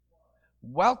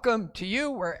Welcome to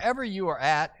you wherever you are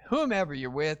at, whomever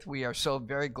you're with. We are so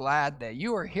very glad that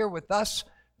you are here with us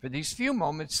for these few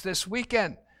moments this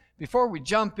weekend. Before we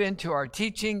jump into our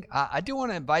teaching, I do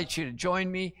want to invite you to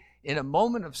join me in a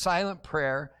moment of silent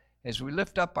prayer as we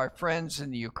lift up our friends in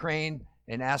the Ukraine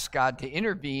and ask God to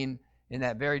intervene in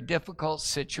that very difficult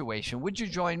situation. Would you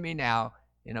join me now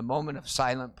in a moment of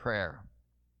silent prayer?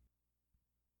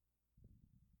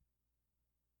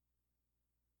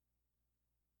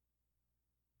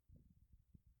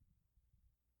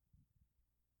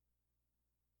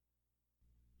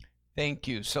 Thank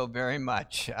you so very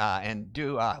much, and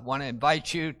do want to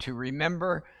invite you to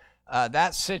remember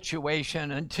that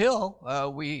situation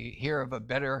until we hear of a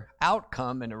better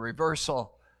outcome and a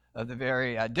reversal of the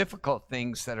very difficult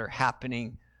things that are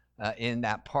happening in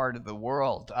that part of the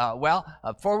world.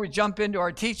 Before we jump into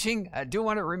our teaching, I do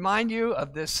want to remind you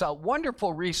of this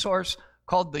wonderful resource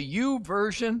called the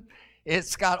YouVersion.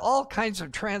 It's got all kinds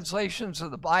of translations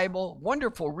of the Bible,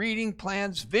 wonderful reading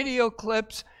plans, video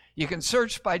clips. You can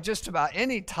search by just about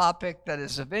any topic that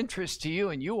is of interest to you,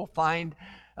 and you will find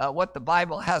what the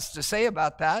Bible has to say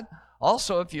about that.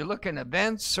 Also, if you look in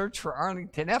events, search for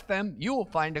Arlington FM, you will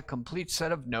find a complete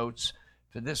set of notes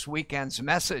for this weekend's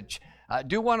message. I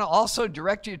do want to also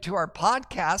direct you to our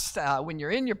podcast. When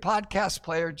you're in your podcast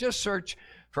player, just search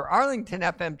for Arlington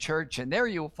FM Church, and there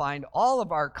you will find all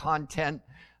of our content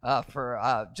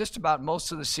for just about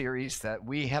most of the series that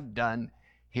we have done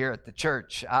here at the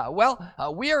church.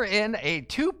 We are in a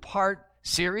two-part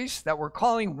series that we're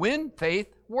calling When Faith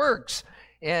Works.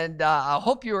 And I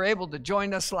hope you were able to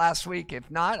join us last week. If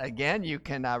not, again, you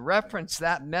can reference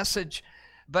that message.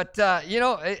 But,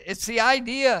 it's the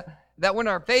idea that when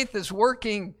our faith is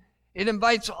working, it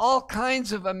invites all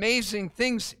kinds of amazing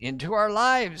things into our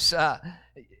lives.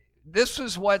 This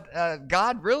is what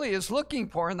God really is looking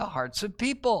for in the hearts of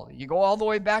people. You go all the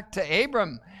way back to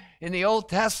Abram in the Old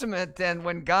Testament, and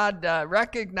when God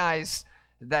recognized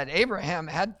that Abraham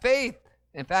had faith.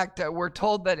 In fact, we're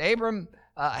told that Abram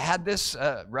had this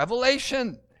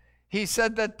revelation. He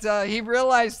said that he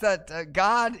realized that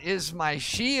God is my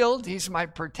shield, he's my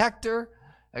protector,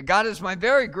 God is my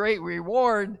very great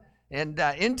reward, and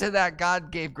into that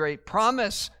God gave great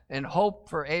promise and hope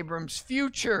for Abram's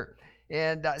future.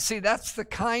 And see, that's the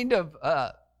kind of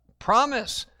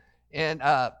promise and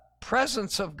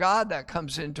presence of God that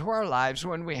comes into our lives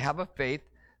when we have a faith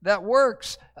that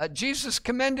works. Jesus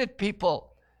commended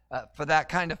people for that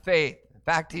kind of faith. In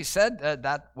fact, he said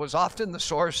that was often the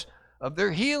source of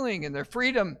their healing and their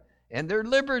freedom and their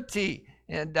liberty.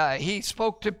 And he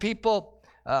spoke to people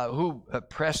who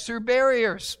pressed through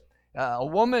barriers. A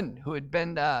woman who had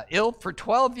been ill for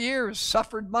 12 years,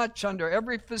 suffered much under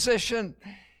every physician.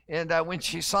 And when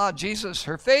she saw Jesus,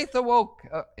 her faith awoke,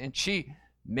 and she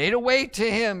made a way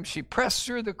to him. She pressed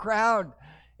through the crowd.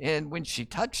 And when she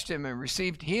touched him and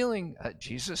received healing,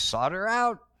 Jesus sought her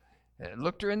out,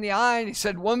 looked her in the eye, and he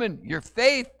said, "Woman, your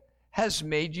faith has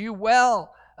made you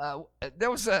well." There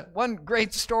was one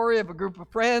great story of a group of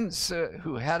friends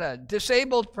who had a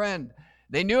disabled friend.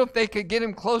 They knew if they could get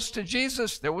him close to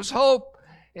Jesus, there was hope.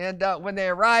 And when they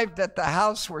arrived at the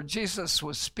house where Jesus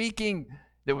was speaking,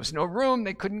 there was no room.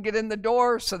 They couldn't get in the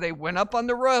door, so they went up on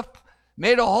the roof,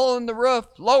 made a hole in the roof,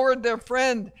 lowered their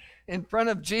friend in front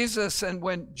of Jesus. And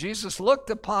when Jesus looked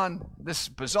upon this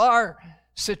bizarre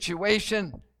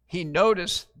situation, he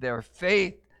noticed their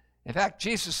faith. In fact,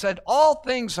 Jesus said, all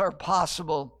things are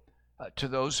possible to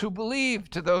those who believe,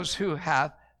 to those who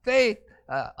have faith.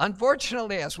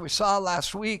 Unfortunately, as we saw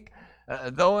last week,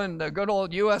 though in the good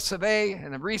old US of A,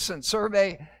 in a recent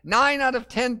survey, 9 out of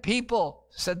 10 people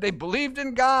said they believed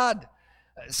in God.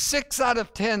 6 out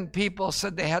of 10 people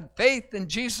said they had faith in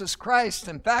Jesus Christ.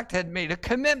 In fact, had made a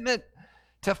commitment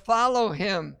to follow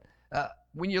him.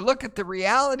 When you look at the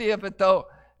reality of it, though,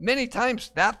 many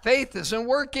times that faith isn't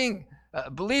working.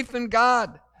 Belief in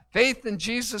God, faith in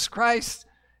Jesus Christ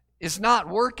is not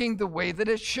working the way that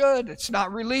it should. It's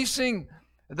not releasing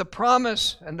the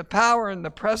promise and the power and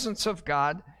the presence of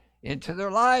God into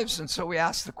their lives. And so we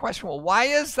ask the question, well, why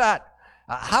is that?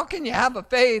 How can you have a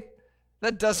faith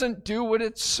that doesn't do what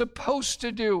it's supposed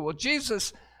to do? Well,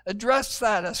 Jesus addressed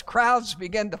that as crowds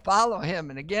began to follow him.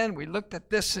 And again, we looked at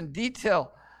this in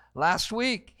detail last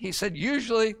week. He said,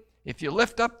 usually, if you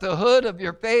lift up the hood of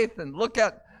your faith and look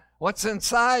at what's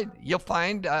inside, you'll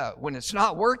find when it's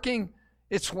not working,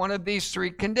 it's one of these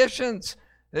 3 conditions.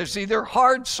 There's either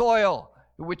hard soil,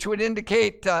 which would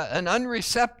indicate an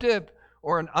unreceptive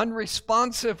or an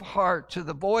unresponsive heart to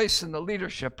the voice and the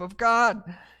leadership of God.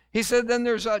 He said then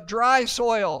there's a dry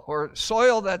soil, or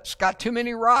soil that's got too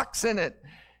many rocks in it.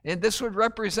 And this would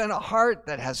represent a heart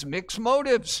that has mixed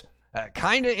motives,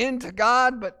 kind of into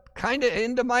God, but kind of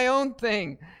into my own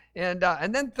thing. And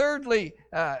then thirdly,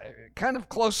 kind of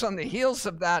close on the heels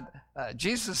of that,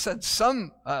 Jesus said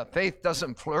some faith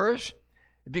doesn't flourish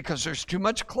because there's too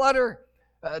much clutter.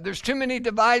 There's too many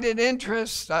divided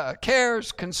interests,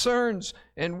 cares, concerns,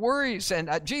 and worries. And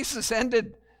Jesus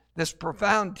ended this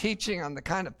profound teaching on the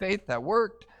kind of faith that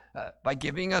worked by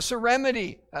giving us a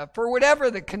remedy for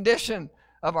whatever the condition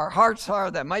of our hearts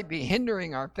are that might be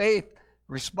hindering our faith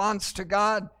response to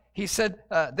God. He said,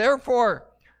 therefore,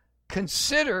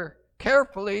 consider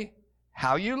carefully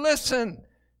how you listen.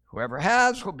 Whoever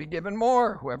has will be given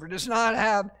more. Whoever does not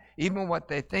have, even what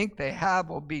they think they have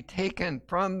will be taken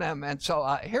from them. And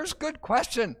so here's a good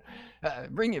question.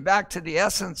 Bring you back to the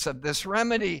essence of this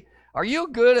remedy. Are you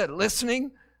good at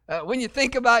listening? When you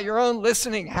think about your own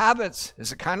listening habits,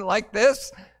 is it kind of like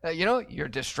this? You're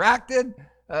distracted.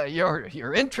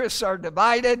 Your interests are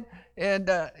divided. And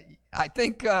I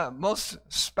think most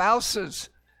spouses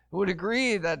would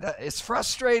agree that it's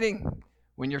frustrating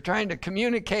when you're trying to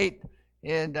communicate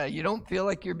and you don't feel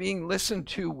like you're being listened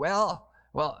to well.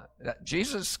 Well,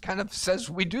 Jesus kind of says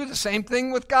we do the same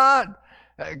thing with God.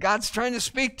 God's trying to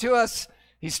speak to us.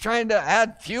 He's trying to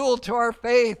add fuel to our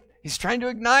faith. He's trying to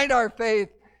ignite our faith.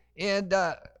 And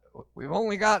we've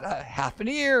only got half an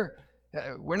ear.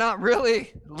 We're not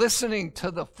really listening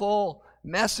to the full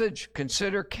message.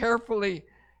 Consider carefully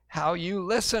how you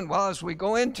listen. Well, as we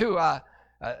go into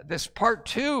this part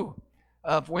 2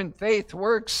 of when faith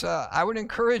works, I would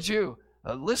encourage you,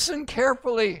 listen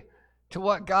carefully to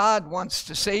what God wants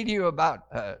to say to you about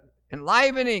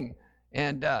enlivening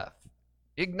and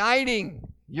igniting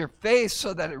your faith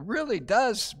so that it really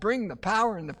does bring the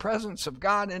power and the presence of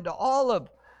God into all of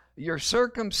your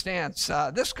circumstance.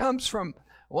 This comes from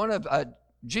one of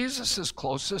Jesus'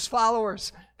 closest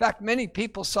followers. In fact, many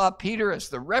people saw Peter as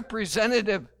the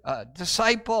representative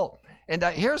disciple. And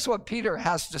here's what Peter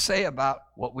has to say about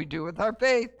what we do with our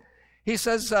faith. He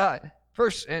says,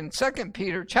 first in 2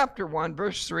 Peter chapter 1,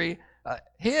 verse 3,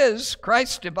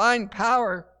 Christ's divine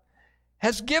power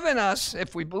has given us,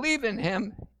 if we believe in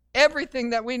him,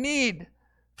 everything that we need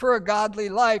for a godly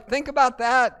life. Think about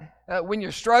that when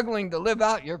you're struggling to live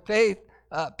out your faith.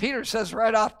 Peter says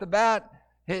right off the bat,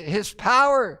 his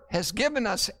power has given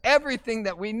us everything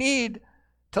that we need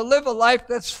to live a life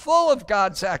that's full of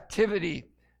God's activity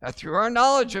through our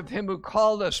knowledge of him who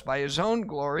called us by his own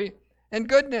glory and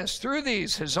goodness. Through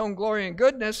these, his own glory and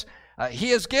goodness,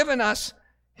 he has given us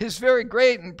his very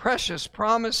great and precious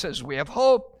promises. We have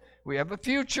hope. We have a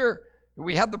future.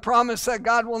 We have the promise that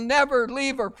God will never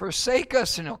leave or forsake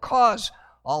us, and he'll cause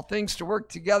all things to work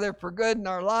together for good in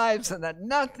our lives, and that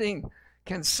nothing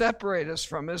can separate us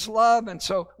from his love. And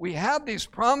so we have these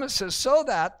promises so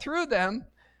that through them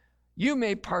you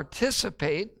may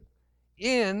participate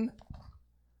in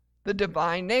the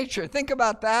divine nature. Think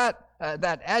about that,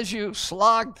 that as you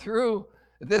slog through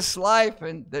this life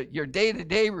and your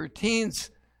day-to-day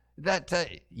routines, that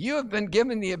you have been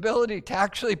given the ability to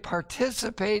actually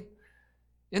participate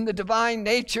in the divine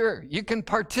nature. You can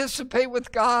participate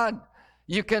with God.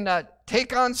 You can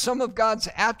take on some of God's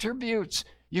attributes.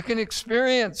 You can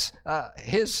experience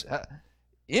his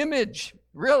image,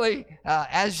 really,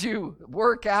 as you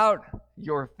work out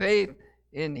your faith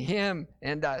in him.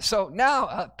 And so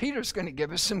now Peter's going to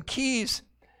give us some keys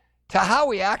to how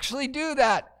we actually do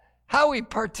that, how we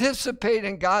participate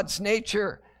in God's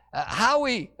nature, how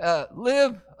we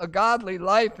live a godly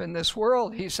life in this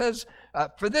world. He says,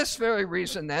 for this very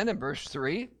reason then, in verse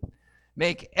 3,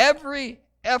 make every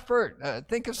effort.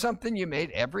 Think of something you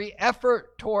made every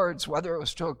effort towards, whether it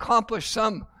was to accomplish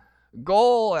some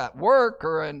goal at work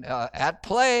or at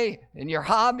play, in your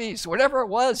hobbies, whatever it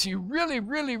was you really,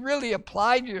 really, really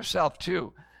applied yourself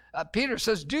to. Peter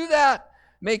says, do that.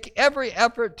 Make every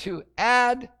effort to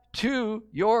add to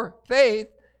your faith.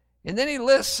 And then he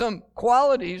lists some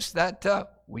qualities that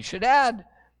we should add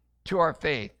to our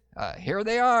faith. Here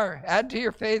they are. Add to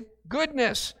your faith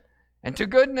goodness, and to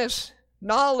goodness,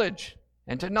 knowledge,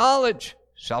 and to knowledge,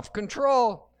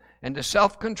 self-control, and to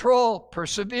self-control,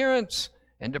 perseverance,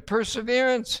 and to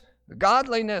perseverance,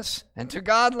 godliness, and to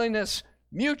godliness,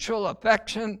 mutual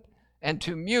affection, and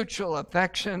to mutual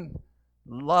affection,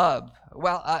 love.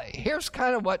 Well, here's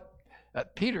kind of what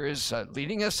Peter is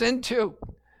leading us into.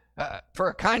 For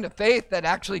a kind of faith that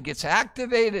actually gets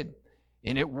activated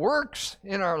and it works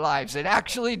in our lives. It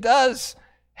actually does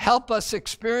help us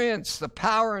experience the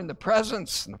power and the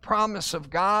presence and the promise of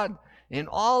God in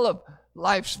all of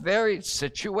life's varied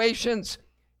situations.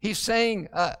 He's saying,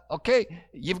 okay,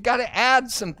 you've got to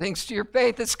add some things to your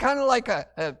faith. It's kind of like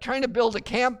trying to build a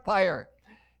campfire.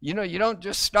 You know, you don't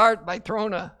just start by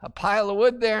throwing a pile of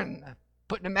wood there and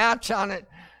putting a match on it,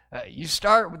 you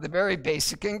start with the very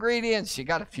basic ingredients. You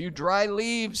got a few dry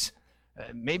leaves,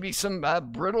 maybe some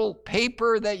brittle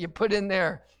paper that you put in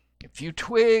there, a few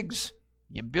twigs.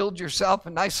 You build yourself a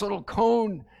nice little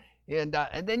cone, and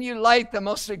then you light the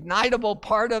most ignitable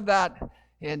part of that,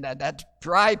 and that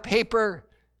dry paper.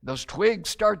 Those twigs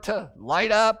start to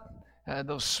light up,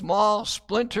 those small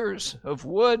splinters of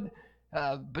wood.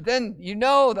 But then you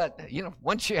know that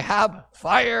once you have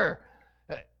fire,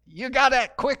 you got to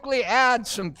quickly add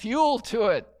some fuel to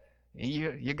it.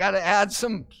 You got to add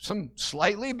some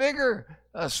slightly bigger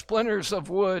splinters of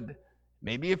wood,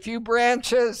 maybe a few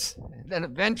branches, and then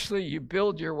eventually you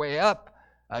build your way up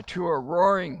to a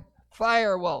roaring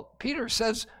fire. Well, Peter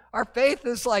says our faith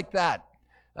is like that.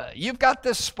 You've got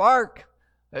this spark.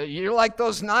 You're like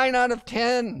those 9 out of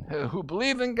 10 who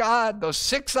believe in God, those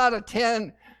 6 out of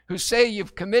 10 who say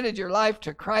you've committed your life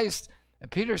to Christ.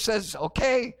 And Peter says,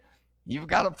 okay, you've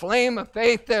got a flame of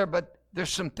faith there, but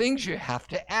there's some things you have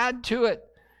to add to it.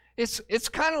 It's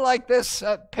kind of like this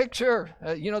picture.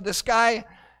 This guy,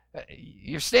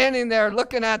 you're standing there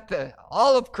looking at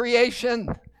all of creation,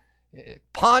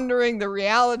 pondering the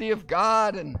reality of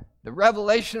God and the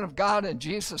revelation of God in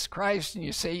Jesus Christ, and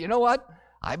you say, you know what?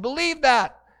 I believe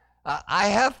that. I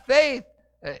have faith.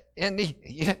 And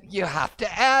you have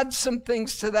to add some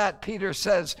things to that, Peter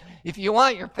says. If you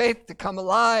want your faith to come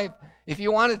alive, if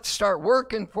you want it to start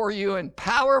working for you and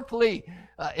powerfully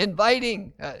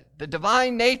inviting the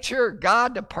divine nature,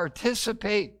 God, to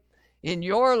participate in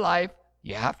your life,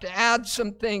 you have to add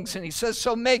some things. And he says,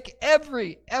 so make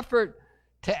every effort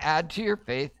to add to your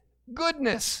faith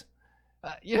goodness.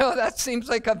 That seems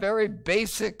like a very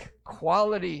basic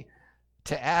quality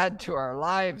to add to our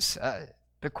lives.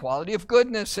 The quality of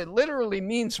goodness, it literally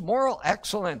means moral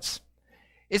excellence.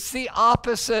 It's the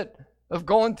opposite of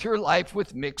going through life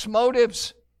with mixed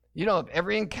motives.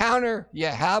 Every encounter you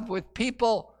have with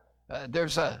people,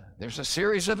 there's a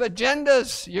series of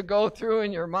agendas you go through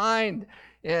in your mind.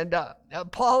 And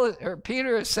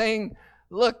Peter is saying,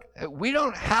 look, we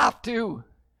don't have to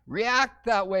react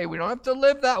that way. We don't have to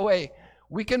live that way.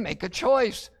 We can make a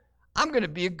choice. I'm going to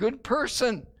be a good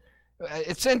person.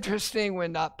 It's interesting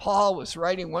when Paul was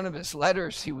writing one of his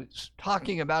letters, he was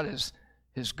talking about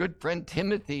his good friend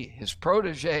Timothy, his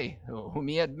protege, whom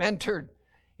he had mentored.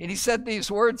 And he said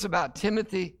these words about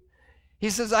Timothy.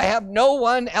 He says, I have no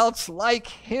one else like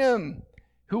him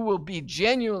who will be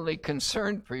genuinely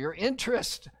concerned for your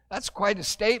interest. That's quite a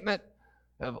statement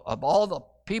of all the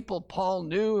people Paul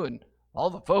knew and all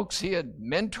the folks he had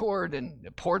mentored and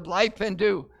poured life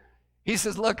into. He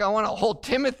says, look, I want to hold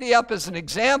Timothy up as an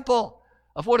example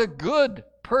of what a good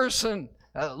person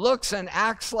looks and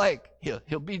acts like.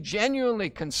 He'll be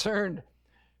genuinely concerned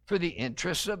for the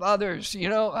interests of others. You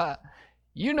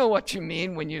know what you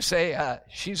mean when you say,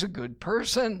 she's a good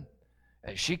person.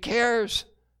 She cares.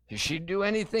 Does she do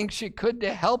anything she could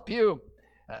to help you?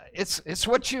 It's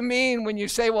what you mean when you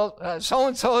say, well,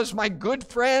 so-and-so is my good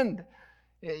friend.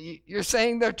 You're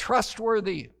saying they're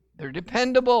trustworthy. They're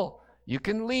dependable. You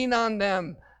can lean on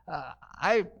them.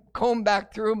 I combed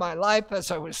back through my life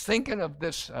as I was thinking of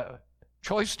this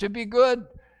choice to be good.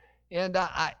 And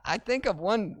I think of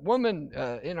one woman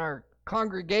in our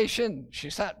congregation.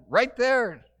 She sat right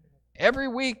there every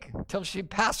week until she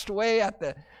passed away at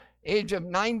the age of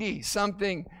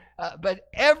 90-something. But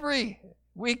every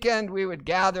weekend we would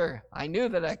gather. I knew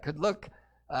that I could look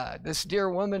this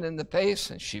dear woman in the face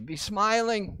and she'd be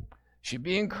smiling. She'd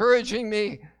be encouraging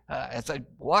me. As I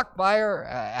walked by her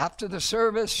after the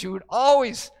service, she would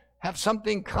always have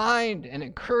something kind and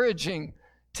encouraging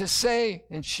to say,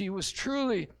 and she was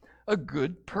truly a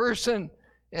good person.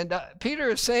 And Peter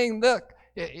is saying, look,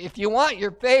 if you want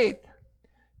your faith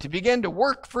to begin to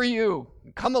work for you,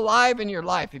 come alive in your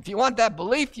life, if you want that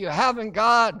belief you have in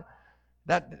God,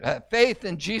 that faith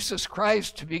in Jesus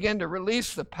Christ to begin to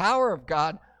release the power of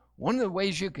God, one of the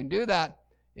ways you can do that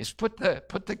is put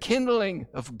the kindling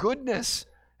of goodness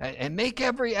and make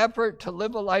every effort to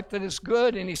live a life that is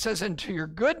good. And he says, and to your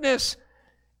goodness,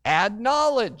 add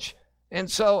knowledge. And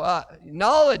so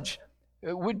knowledge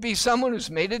would be someone who's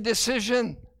made a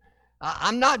decision.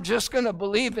 I'm not just going to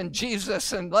believe in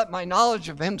Jesus and let my knowledge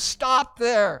of him stop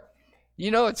there.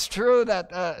 It's true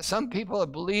that some people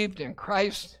have believed in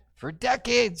Christ for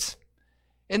decades,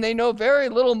 and they know very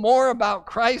little more about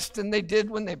Christ than they did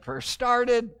when they first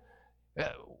started.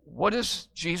 What is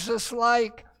Jesus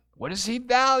like? What does he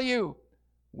value?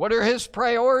 What are his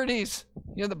priorities?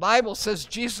 The Bible says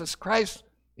Jesus Christ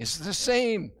is the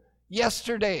same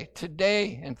yesterday,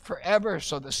 today, and forever.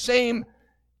 So the same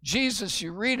Jesus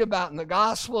you read about in the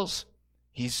Gospels,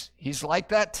 he's like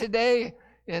that today.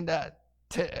 And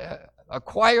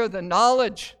acquire the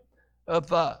knowledge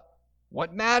of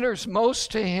what matters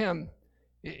most to him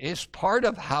is part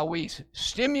of how we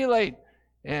stimulate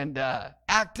and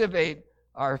activate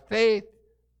our faith.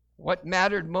 What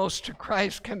mattered most to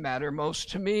Christ can matter most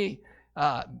to me.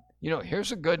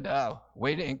 Here's a good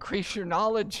way to increase your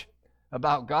knowledge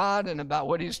about God and about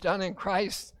what he's done in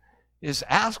Christ is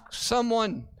ask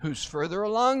someone who's further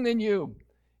along than you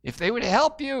if they would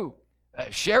help you.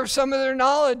 Share some of their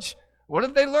knowledge. What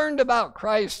have they learned about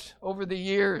Christ over the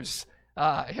years?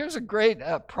 Here's a great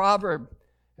proverb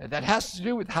that has to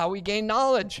do with how we gain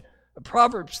knowledge.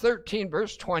 Proverbs 13,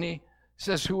 verse 20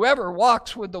 says, "Whoever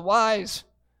walks with the wise,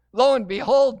 lo and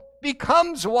behold,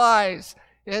 becomes wise."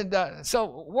 And so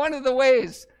one of the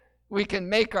ways we can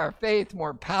make our faith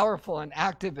more powerful and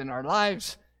active in our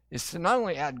lives is to not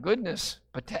only add goodness,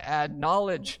 but to add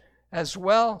knowledge as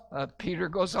well. Peter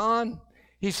goes on.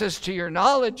 He says, to your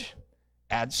knowledge,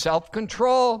 add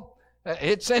self-control.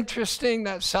 It's interesting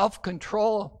that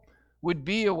self-control would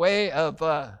be a way of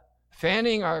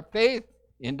fanning our faith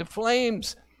into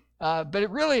flames. But it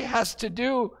really has to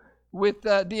do with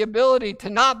the ability to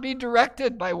not be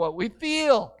directed by what we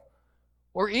feel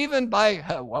or even by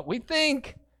what we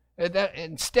think. That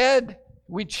instead,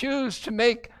 we choose to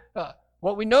make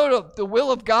what we know the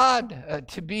will of God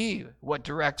to be what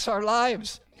directs our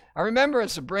lives. I remember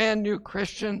as a brand new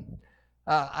Christian,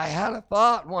 I had a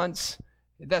thought once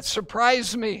that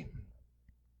surprised me.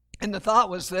 And the thought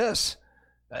was this: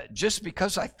 just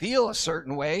because I feel a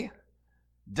certain way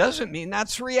doesn't mean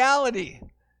that's reality.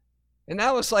 And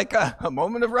that was like a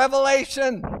moment of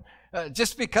revelation.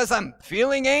 Just because I'm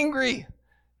feeling angry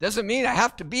doesn't mean I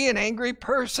have to be an angry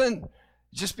person.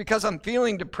 Just because I'm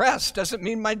feeling depressed doesn't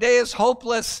mean my day is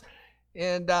hopeless.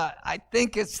 And I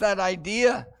think it's that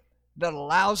idea that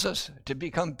allows us to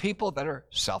become people that are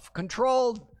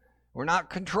self-controlled. We're not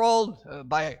controlled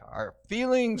by our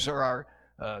feelings or our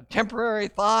temporary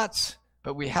thoughts,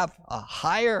 but we have a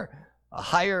higher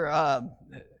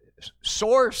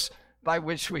source by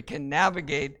which we can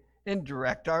navigate and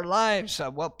direct our lives.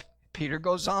 Peter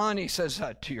goes on, he says,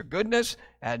 to your goodness,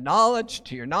 add knowledge.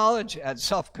 To your knowledge, add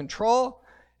self-control.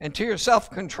 And to your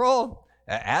self-control,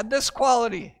 add this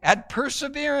quality, add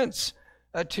perseverance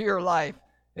to your life.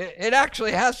 It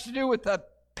actually has to do with a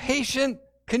patient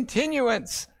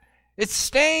continuance. It's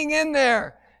staying in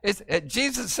there.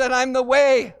 Jesus said, I'm the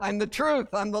way, I'm the truth,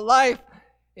 I'm the life.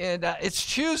 And it's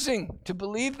choosing to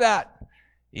believe that,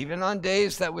 even on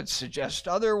days that would suggest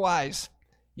otherwise.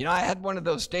 I had one of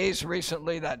those days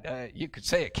recently that you could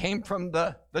say it came from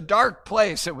the dark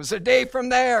place. It was a day from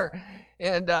there.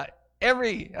 And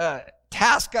every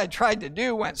task I tried to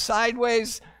do went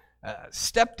sideways,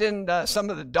 stepped in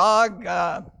some of the dog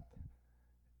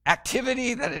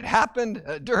activity that had happened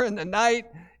during the night.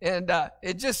 And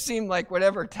it just seemed like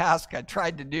whatever task I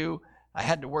tried to do, I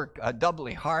had to work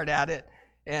doubly hard at it.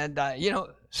 And,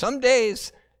 some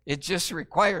days it just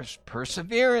requires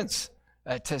perseverance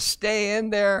to stay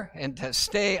in there and to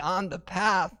stay on the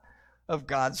path of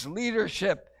God's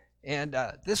leadership. And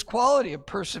this quality of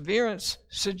perseverance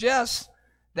suggests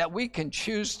that we can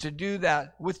choose to do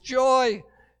that with joy.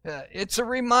 It's a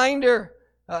reminder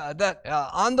that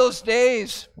on those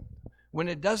days when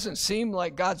it doesn't seem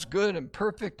like God's good and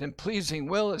perfect and pleasing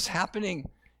will is happening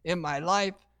in my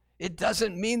life, it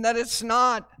doesn't mean that it's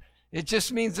not. It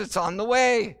just means it's on the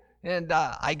way, and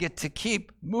I get to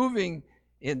keep moving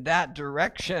in that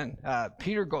direction.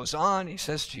 Peter goes on, he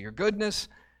says, to your goodness,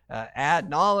 add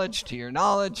knowledge. To your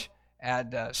knowledge,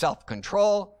 add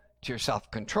self-control. To your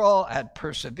self-control, add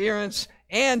perseverance.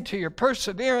 And to your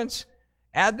perseverance,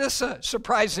 add this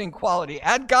surprising quality.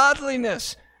 Add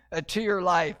godliness to your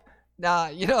life.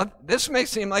 Now, this may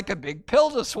seem like a big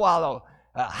pill to swallow.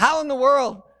 How in the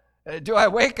world do I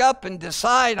wake up and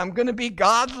decide I'm going to be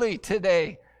godly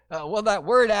today? Well, that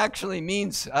word actually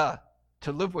means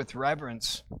to live with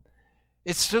reverence.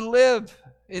 It's to live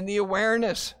in the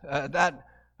awareness that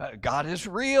God is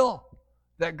real,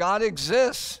 that God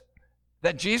exists,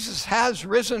 that Jesus has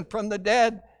risen from the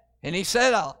dead, and he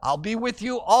said, I'll be with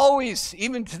you always,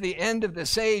 even to the end of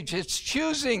this age. It's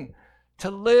choosing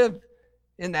to live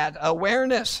in that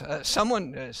awareness.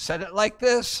 Someone said it like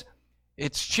this: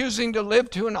 it's choosing to live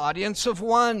to an audience of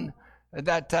one,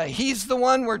 that he's the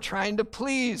one we're trying to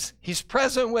please. He's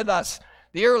present with us.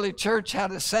 The early church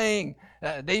had a saying.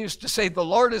 They used to say, the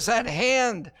Lord is at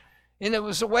hand. And it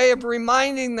was a way of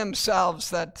reminding themselves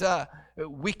that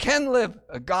we can live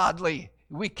godly.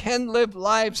 We can live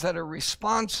lives that are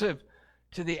responsive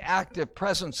to the active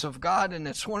presence of God. And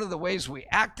it's one of the ways we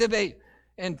activate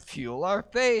and fuel our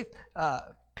faith.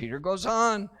 Peter goes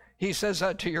on. He says,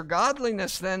 to your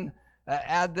godliness then,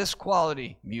 add this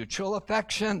quality, mutual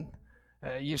affection.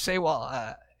 You say,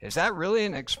 well, is that really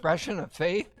an expression of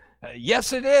faith?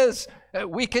 Yes, it is.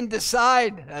 We can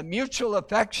decide. Mutual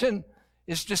affection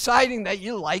is deciding that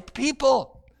you like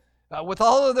people with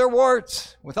all of their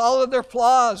warts, with all of their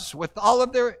flaws, with all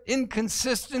of their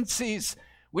inconsistencies.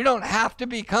 We don't have to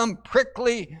become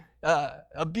prickly,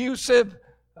 abusive,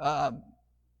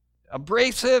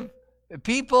 abrasive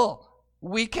people.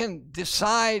 We can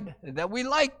decide that we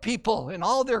like people in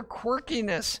all their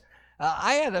quirkiness.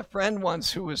 I had a friend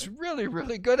once who was really,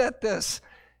 really good at this.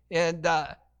 And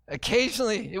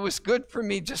occasionally it was good for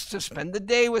me just to spend the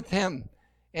day with him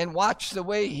and watch the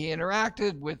way he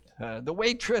interacted with the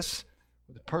waitress,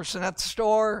 with the person at the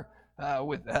store,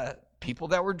 with people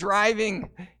that were driving.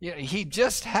 You know, he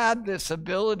just had this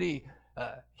ability.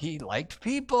 He liked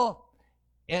people.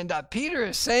 And Peter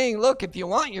is saying, look, if you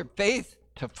want your faith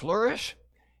to flourish,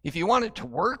 if you want it to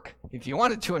work, if you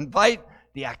want it to invite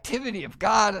the activity of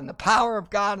God and the power of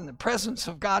God and the presence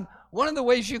of God, one of the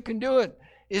ways you can do it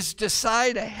is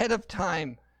decide ahead of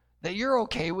time that you're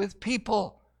okay with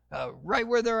people right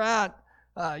where they're at.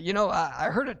 I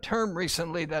heard a term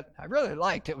recently that I really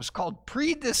liked. It was called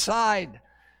pre-decide.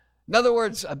 In other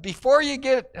words, before you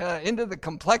get into the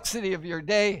complexity of your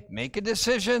day, make a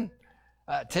decision.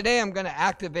 Today I'm going to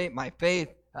activate my faith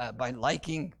by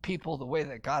liking people the way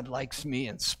that God likes me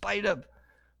in spite of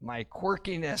my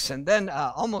quirkiness. And then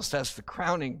almost as the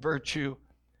crowning virtue,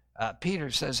 Peter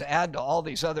says, add to all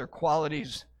these other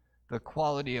qualities the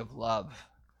quality of love.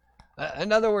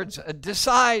 In other words,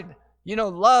 decide,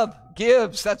 love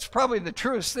gives. That's probably the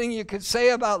truest thing you could say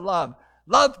about love.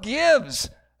 Love gives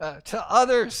to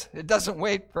others. It doesn't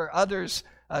wait for others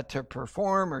to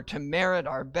perform or to merit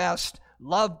our best.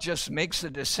 Love just makes a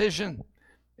decision.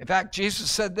 In fact,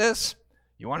 Jesus said this,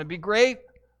 you want to be great?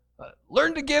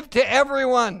 Learn to give to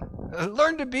everyone.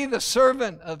 Learn to be the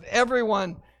servant of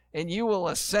everyone, and you will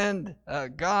ascend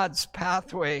God's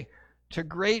pathway to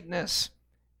greatness.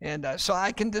 And so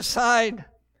I can decide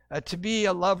to be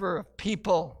a lover of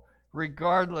people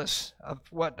regardless of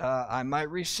what I might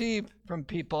receive from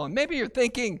people. And maybe you're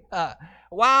thinking,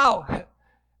 wow,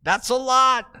 that's a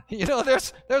lot.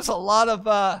 There's a lot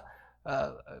of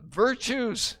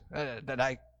virtues that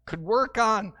I could work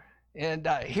on. And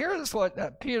here's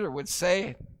what Peter would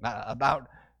say about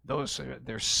those.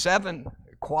 There's 7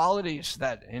 qualities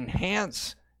that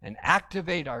enhance and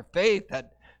activate our faith,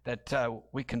 that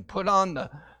we can put on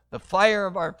the fire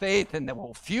of our faith and that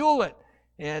will fuel it.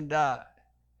 And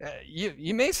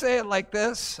you may say it like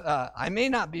this, I may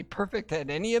not be perfect at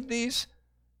any of these,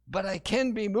 but I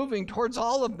can be moving towards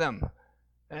all of them.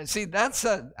 And see,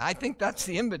 I think that's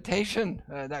the invitation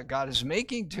that God is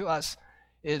making to us,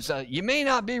 is you may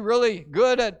not be really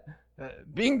good at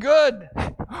being good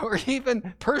or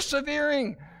even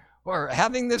persevering or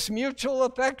having this mutual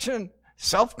affection,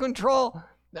 self-control,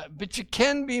 but you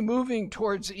can be moving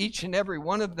towards each and every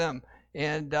one of them.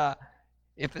 And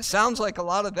if it sounds like a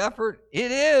lot of effort,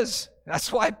 it is.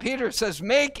 That's why Peter says,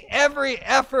 make every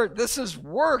effort. This is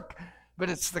work, but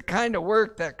it's the kind of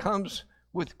work that comes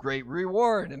with great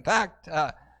reward. In fact,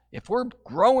 if we're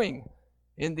growing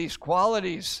in these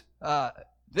qualities,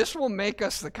 this will make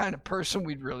us the kind of person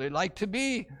we'd really like to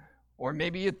be. Or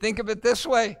maybe you think of it this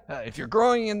way. If you're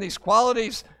growing in these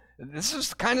qualities, this is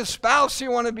the kind of spouse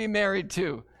you want to be married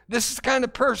to. This is the kind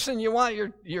of person you want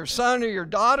your son or your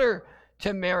daughter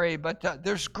to marry. But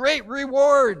there's great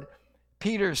reward,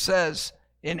 Peter says,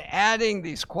 in adding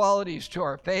these qualities to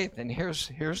our faith. And here's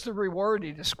the reward.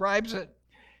 He describes it.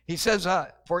 He says,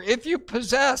 for if you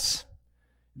possess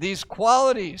these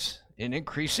qualities in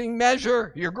increasing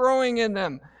measure, you're growing in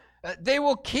them, they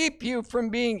will keep you from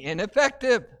being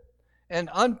ineffective and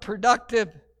unproductive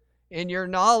in your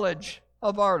knowledge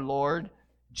of our Lord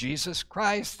Jesus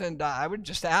Christ. And I would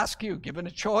just ask you, given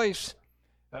a choice,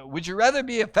 would you rather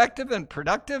be effective and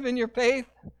productive in your faith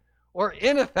or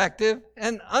ineffective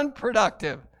and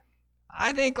unproductive?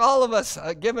 I think all of us,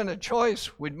 given a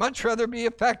choice, would much rather be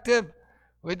effective.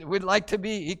 We'd like to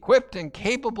be equipped and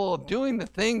capable of doing the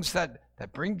things that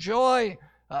bring joy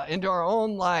into our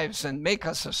own lives and make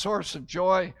us a source of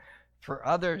joy for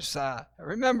others. I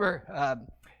remember I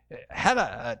had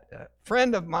a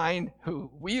friend of mine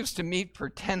who we used to meet for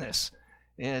tennis.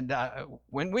 And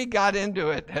when we got into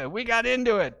it.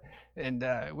 And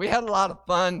we had a lot of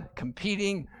fun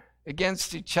competing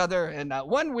against each other. And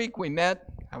one week we met.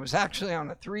 I was actually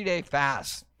on a 3-day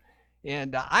fast.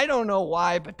 And I don't know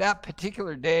why, but that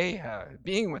particular day,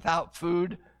 being without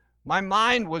food, my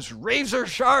mind was razor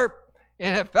sharp.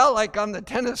 And it felt like on the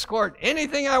tennis court,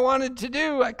 anything I wanted to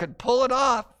do, I could pull it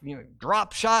off.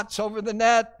 Drop shots over the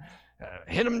net,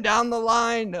 hit him down the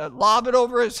line, lob it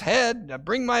over his head,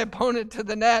 bring my opponent to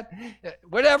the net.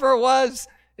 Whatever it was,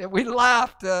 we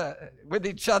laughed with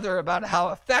each other about how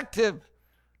effective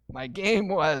my game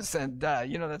was. And,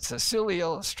 that's a silly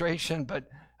illustration, but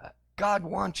God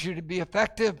wants you to be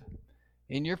effective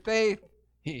in your faith.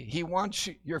 He wants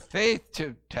your faith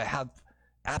to have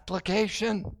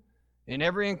application in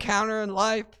every encounter in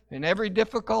life, in every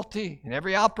difficulty, in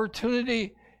every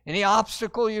opportunity, any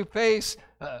obstacle you face.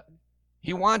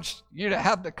 He wants you to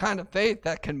have the kind of faith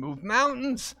that can move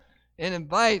mountains and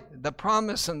invite the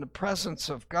promise and the presence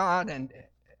of God. And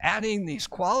adding these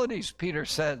qualities, Peter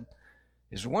said,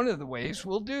 is one of the ways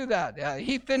we'll do that.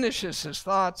 He finishes his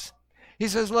thoughts. He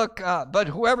says, look, but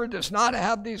whoever does not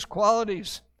have these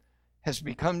qualities has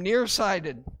become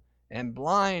nearsighted and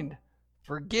blind,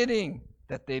 forgetting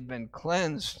that they've been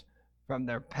cleansed from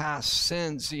their past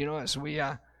sins. As we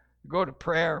go to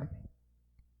prayer,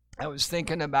 I was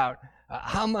thinking about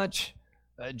how much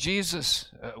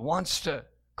Jesus wants to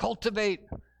cultivate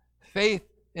faith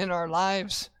in our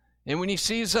lives. And when he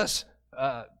sees us,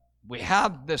 we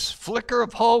have this flicker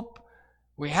of hope.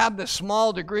 We have this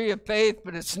small degree of faith,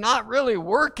 but it's not really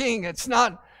working. It's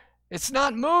not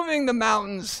moving the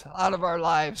mountains out of our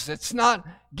lives. It's not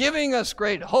giving us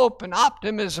great hope and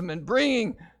optimism and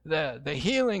bringing the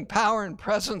healing power and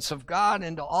presence of God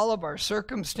into all of our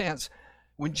circumstance.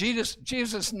 When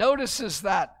Jesus notices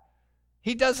that,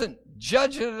 he doesn't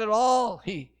judge it at all.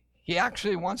 He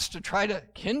actually wants to try to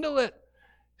kindle it,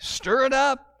 stir it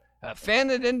up,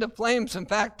 fan it into flames. In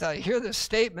fact, I hear this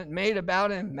statement made about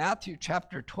him, Matthew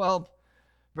chapter 12,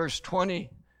 verse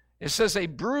 20. It says, a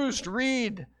bruised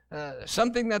reed,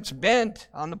 something that's bent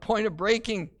on the point of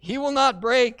breaking, he will not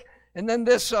break. And then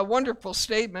this wonderful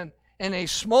statement, and a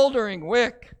smoldering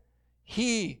wick,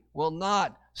 he will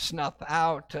not snuff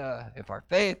out. If our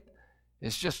faith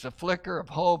is just a flicker of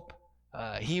hope,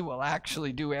 he will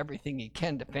actually do everything he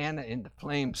can to fan it into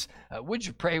flames. Would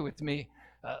you pray with me?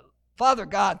 Father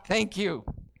God, thank you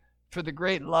for the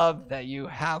great love that you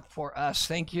have for us.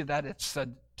 Thank you that it's the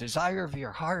desire of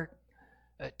your heart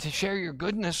to share your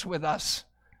goodness with us,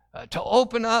 to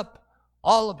open up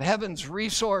all of heaven's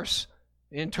resource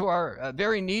into our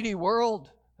very needy world,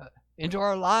 into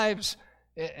our lives.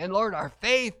 And Lord, our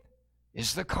faith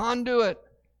is the conduit.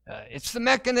 It's the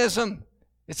mechanism.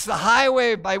 It's the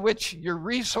highway by which your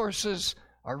resources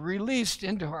are released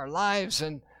into our lives.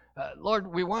 And Lord,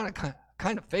 we want a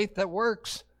kind of faith that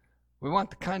works. We want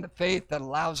the kind of faith that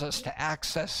allows us to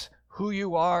access who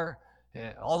you are,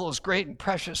 all those great and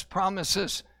precious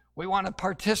promises. We want to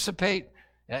participate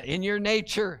in your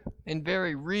nature in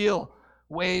very real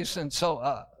ways. And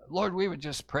so, Lord, we would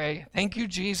just pray, thank you,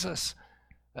 Jesus,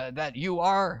 that you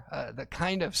are the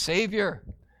kind of Savior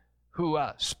who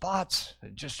spots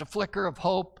just a flicker of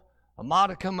hope, a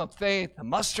modicum of faith, a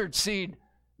mustard seed.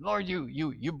 Lord,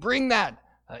 you bring that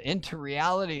into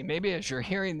reality. Maybe as you're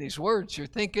hearing these words, you're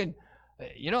thinking,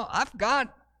 I've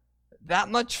got that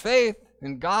much faith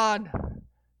in God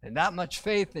and that much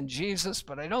faith in Jesus,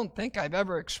 but I don't think I've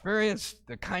ever experienced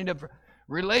the kind of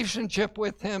relationship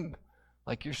with him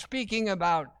like you're speaking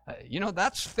about.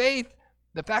 That's faith,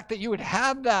 the fact that you would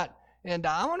have that. And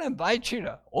I want to invite you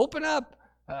to open up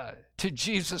to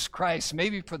Jesus Christ,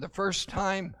 maybe for the first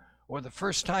time or the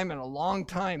first time in a long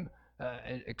time.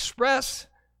 Express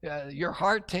your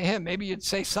heart to him. Maybe you'd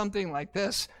say something like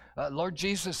this: Lord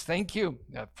Jesus, thank you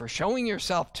for showing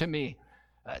yourself to me.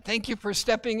 Thank you for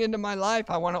stepping into my life.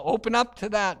 I want to open up to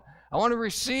that. I want to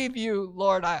receive you,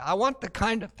 Lord. I want the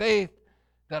kind of faith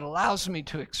that allows me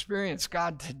to experience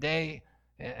God today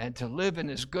and to live in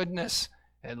his goodness.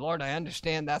 And Lord, I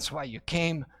understand that's why you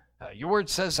came. Your word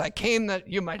says, I came that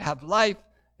you might have life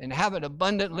and have it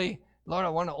abundantly. Lord, I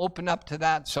want to open up to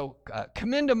that. So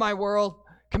come into my world,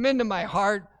 come into my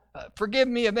heart. Forgive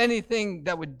me of anything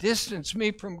that would distance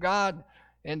me from God.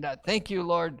 And thank you,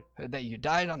 Lord, that you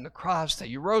died on the cross, that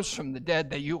you rose from the dead,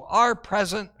 that you are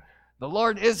present. The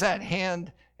Lord is at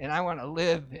hand, and I want to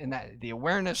live in the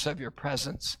awareness of your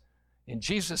presence. In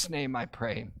Jesus' name I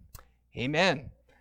pray. Amen.